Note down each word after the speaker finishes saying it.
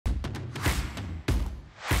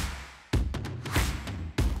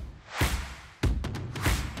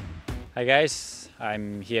Hi guys,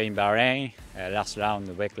 I'm here in Bahrain, last round,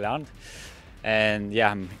 the WEC round, and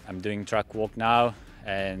yeah, I'm doing track walk now,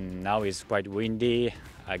 and now it's quite windy.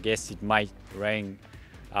 I guess it might rain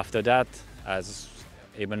after that, as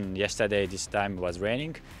even yesterday this time was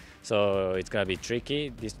raining, so it's gonna be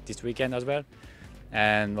tricky this weekend as well.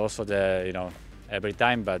 And also every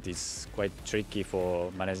time, but it's quite tricky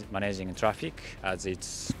for managing traffic, as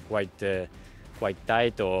it's quite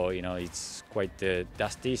tight, or it's quite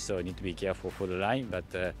dusty, so you need to be careful for the line.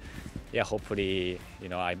 But yeah, hopefully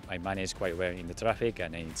I manage quite well in the traffic,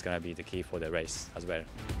 and it's gonna be the key for the race as well.